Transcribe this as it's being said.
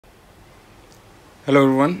Hello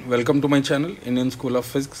everyone, welcome to my channel Indian School of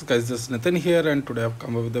Physics. Guys, this is Nitin here, and today I've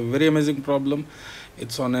come up with a very amazing problem.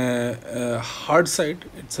 It's on a hard side.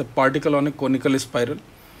 It's a particle on a conical spiral.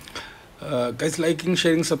 Guys, liking,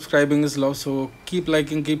 sharing, subscribing is love, so keep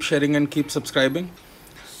liking, keep sharing, and keep subscribing.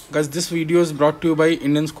 Guys, this video is brought to you by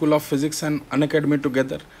Indian School of Physics and Unacademy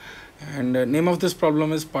together. And name of this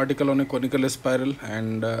problem is particle on a conical spiral.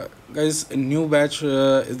 And guys, a new batch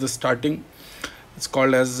is the starting. It's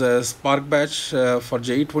called as Spark batch for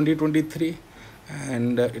JEE 2023,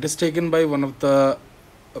 and it is taken by one of the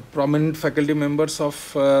prominent faculty members of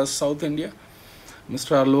South India,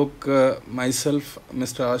 Mr. Alok, myself,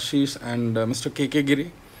 Mr. Ashish, and Mr. KK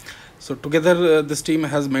Giri. So together this team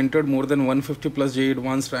has mentored more than 150 plus JEE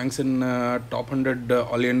advanced ranks in top 100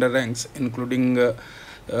 all-India ranks, including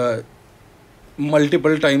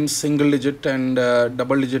multiple times single digit and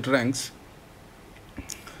double digit ranks.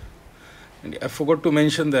 And I forgot to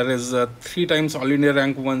mention there is 3 times All India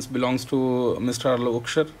rank once belongs to Mr.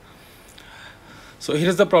 Alok. So here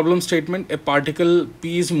is the problem statement. A particle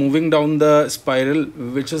P is moving down the spiral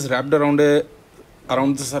which is wrapped around the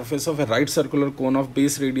surface of a right circular cone of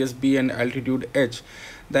base radius B and altitude h.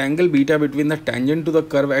 The angle beta between the tangent to the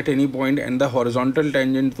curve at any point and the horizontal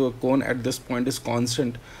tangent to the cone at this point is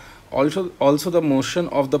constant. Also the motion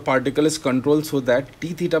of the particle is controlled so that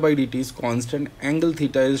d theta by dt is constant. Angle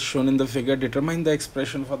theta is shown in the figure. Determine the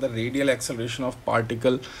expression for the radial acceleration of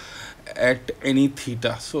particle at any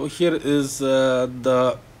theta. So here is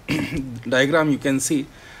the diagram. You can see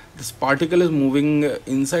this particle is moving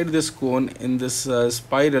inside this cone in this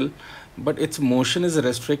spiral, but its motion is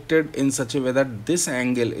restricted in such a way that this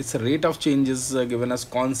angle, its rate of change is given as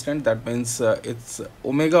constant. That means its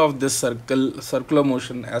omega of this circular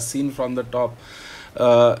motion as seen from the top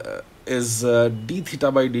is d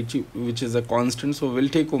theta by dt, which is a constant. So we'll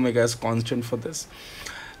take omega as constant for this.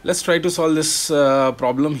 Let's try to solve this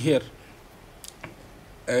problem here.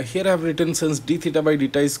 Here I have written, since d theta by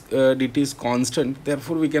dt is constant,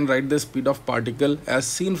 therefore we can write the speed of particle as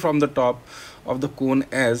seen from the top of the cone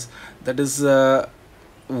as, that is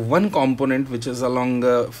one component which is along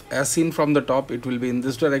as seen from the top, it will be in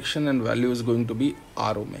this direction and value is going to be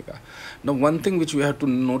r omega. Now one thing which we have to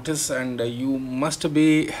notice, and you must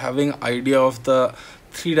be having idea of the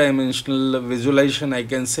three-dimensional visualization, I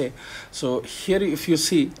can say. So here if you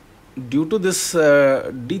see, due to this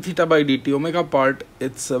d theta by dt omega part,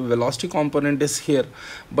 its velocity component is here,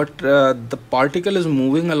 but the particle is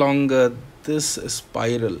moving along this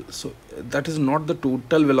spiral, so that is not the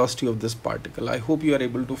total velocity of this particle. I hope you are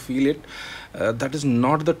able to feel it. That is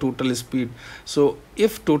not the total speed. So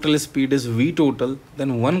if total speed is v total,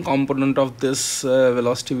 then one component of this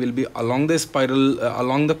velocity will be along the spiral,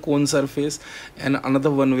 along the cone surface, and another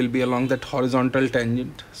one will be along that horizontal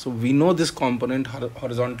tangent. So we know this component,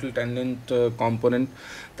 horizontal tangent component,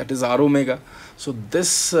 that is r omega. So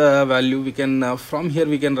this value we can from here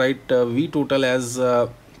we can write v total as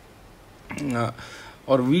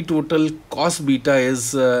or v total cos beta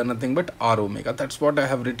is nothing but r omega. That's what I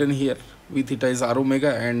have written here. V theta is r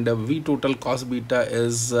omega and v total cos beta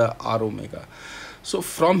is r omega. So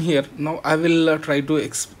from here now I will try to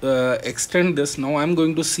extend this. Now I'm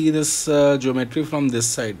going to see this geometry from this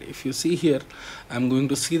side. If you see here, I'm going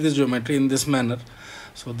to see this geometry in this manner.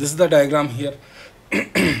 So this is the diagram here.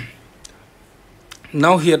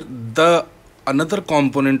 Now here the another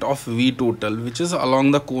component of v total, which is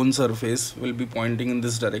along the cone surface, will be pointing in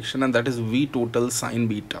this direction, and that is v total sine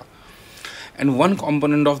beta. And one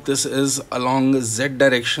component of this is along z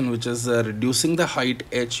direction, which is reducing the height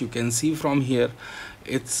h. You can see from here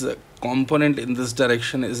its component in this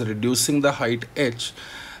direction is reducing the height h,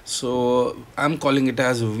 so I'm calling it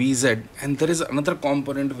as vz. And there is another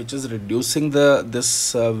component which is reducing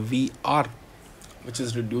this vr, which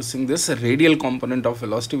is reducing this radial component of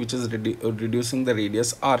velocity, which is reducing the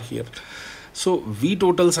radius r here. So v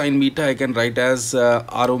total sine beta I can write as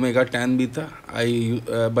r omega tan beta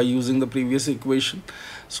by using the previous equation.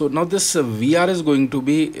 So now this vr is going to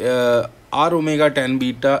be r omega tan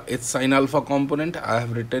beta, its sine alpha component I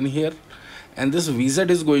have written here, and this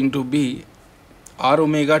vz is going to be r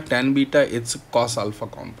omega tan beta, its cos alpha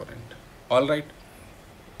component. All right.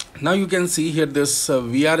 Now you can see here this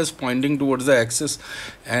VR is pointing towards the axis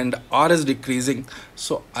and R is decreasing.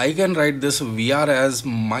 So I can write this VR as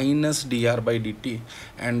minus dr by dt.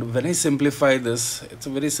 And when I simplify this, it's a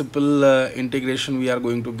very simple integration we are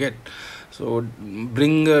going to get. So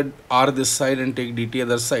bring R this side and take dt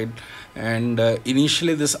other side. And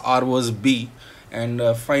initially this R was B. And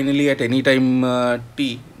finally at any time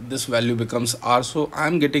t, this value becomes R. So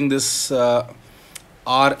I'm getting this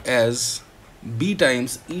R as b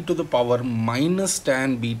times e to the power minus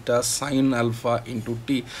tan beta sine alpha into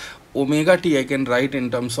t. Omega t I can write in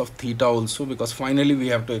terms of theta also, because finally we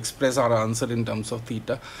have to express our answer in terms of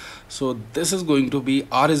theta. So this is going to be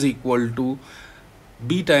r is equal to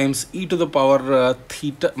b times e to the power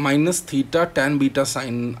theta minus theta tan beta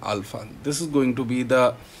sine alpha. This is going to be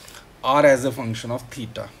the r as a function of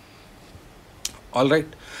theta. All right.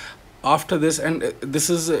 After this, and this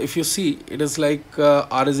is, if you see, it is like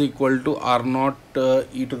r is equal to r naught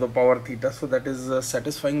e to the power theta. So that is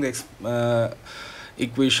satisfying the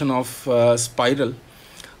equation of spiral.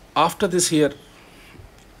 After this here,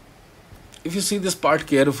 if you see this part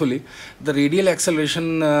carefully, the radial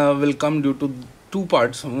acceleration will come due to two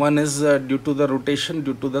parts. One is due to the rotation,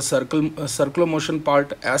 due to the circular motion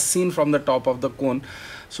part as seen from the top of the cone.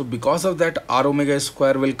 So because of that, r omega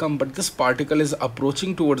square will come, but this particle is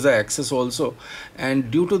approaching towards the axis also, and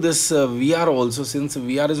due to this Vr also, since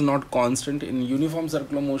Vr is not constant in uniform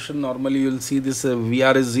circular motion, normally you will see this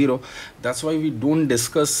Vr is 0. That's why we don't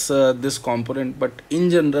discuss this component, but in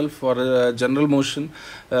general, for general motion,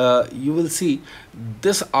 you will see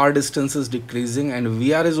this r distance is decreasing and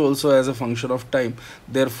Vr is also as a function of time.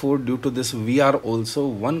 Therefore, due to this Vr also,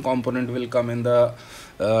 one component will come in the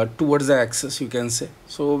towards the axis, you can say.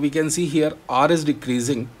 So we can see here r is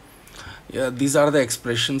decreasing. Yeah, these are the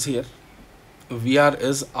expressions here. Vr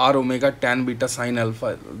is r omega tan beta sine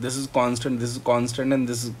alpha. This is constant, this is constant, and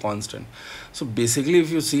this is constant. So basically,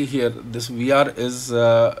 if you see here, this Vr is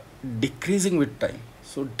decreasing with time.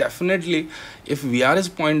 So definitely, if Vr is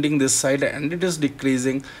pointing this side and it is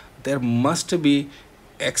decreasing, there must be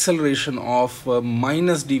acceleration of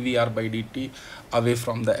minus dvr by dt away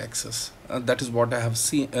from the axis. That is what I have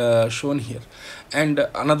shown here. And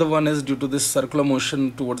another one is due to this circular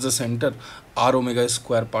motion towards the center, r omega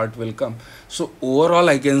square part will come. So overall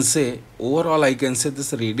I can say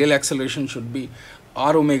this radial acceleration should be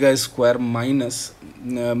r omega square minus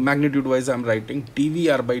magnitude wise I am writing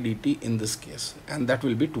dvr by dt in this case, and that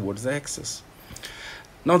will be towards the axis.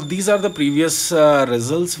 Now these are the previous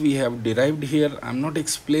results we have derived here. I'm not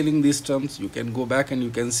explaining these terms. You can go back and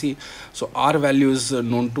you can see. So R value is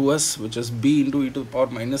known to us, which is B into e to the power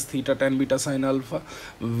minus theta tan beta sine alpha.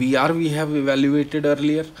 VR we have evaluated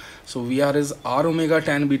earlier. So VR is R omega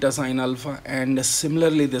tan beta sine alpha, and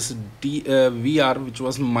similarly this VR, which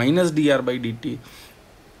was minus dr by dt,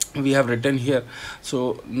 we have written here.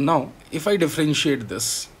 So now if I differentiate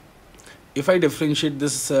this,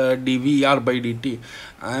 dvr by dt,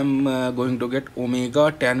 I am going to get omega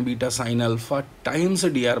tan beta sine alpha times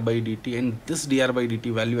dr by dt, and this dr by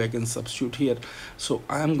dt value I can substitute here. So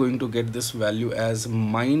I am going to get this value as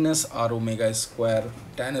minus r omega square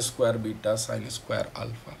tan square beta sine square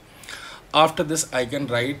alpha. After this, I can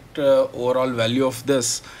write overall value of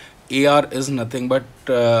this. AR is nothing but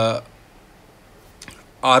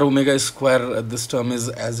r omega square, this term is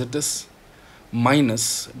as it is,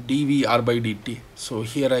 minus dvr by dt. So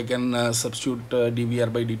here I can substitute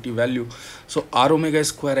dvr by dt value. So r omega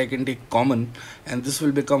square I can take common, and this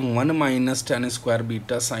will become 1 minus tan square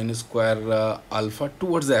beta sine square alpha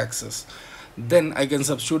towards the axis. Then I can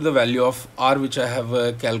substitute the value of r, which I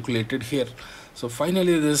have calculated here. So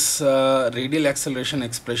finally this radial acceleration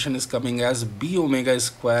expression is coming as b omega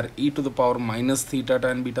square e to the power minus theta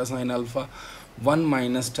tan beta sine alpha 1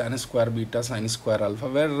 minus tan square beta sine square alpha,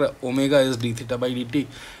 where omega is d theta by dt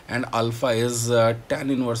and alpha is tan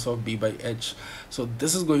inverse of b by h. So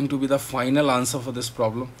this is going to be the final answer for this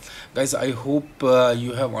problem. Guys, I hope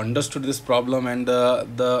you have understood this problem and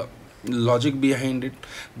the logic behind it.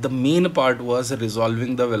 The main part was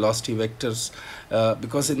resolving the velocity vectors,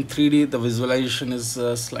 because in 3D the visualization is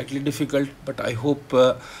slightly difficult, but I hope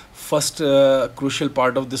first crucial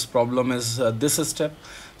part of this problem is this step.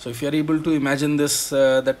 So if you are able to imagine this,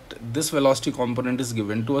 that this velocity component is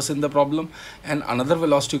given to us in the problem, and another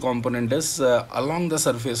velocity component is along the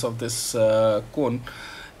surface of this cone,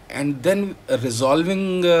 and then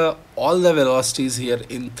resolving all the velocities here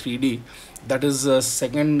in 3D, that is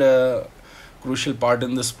second crucial part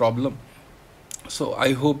in this problem. So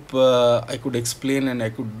I hope I could explain and I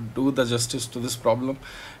could do the justice to this problem.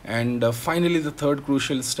 And finally the third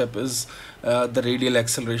crucial step is the radial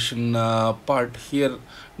acceleration part. Here,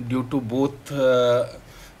 due to both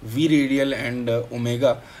v radial and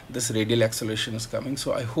omega, this radial acceleration is coming.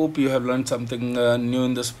 So I hope you have learned something new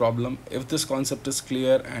in this problem. If this concept is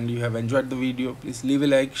clear and you have enjoyed the video, please leave a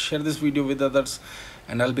like, share this video with others,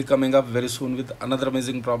 and I'll be coming up very soon with another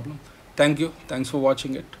amazing problem. Thank you. Thanks for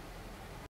watching it.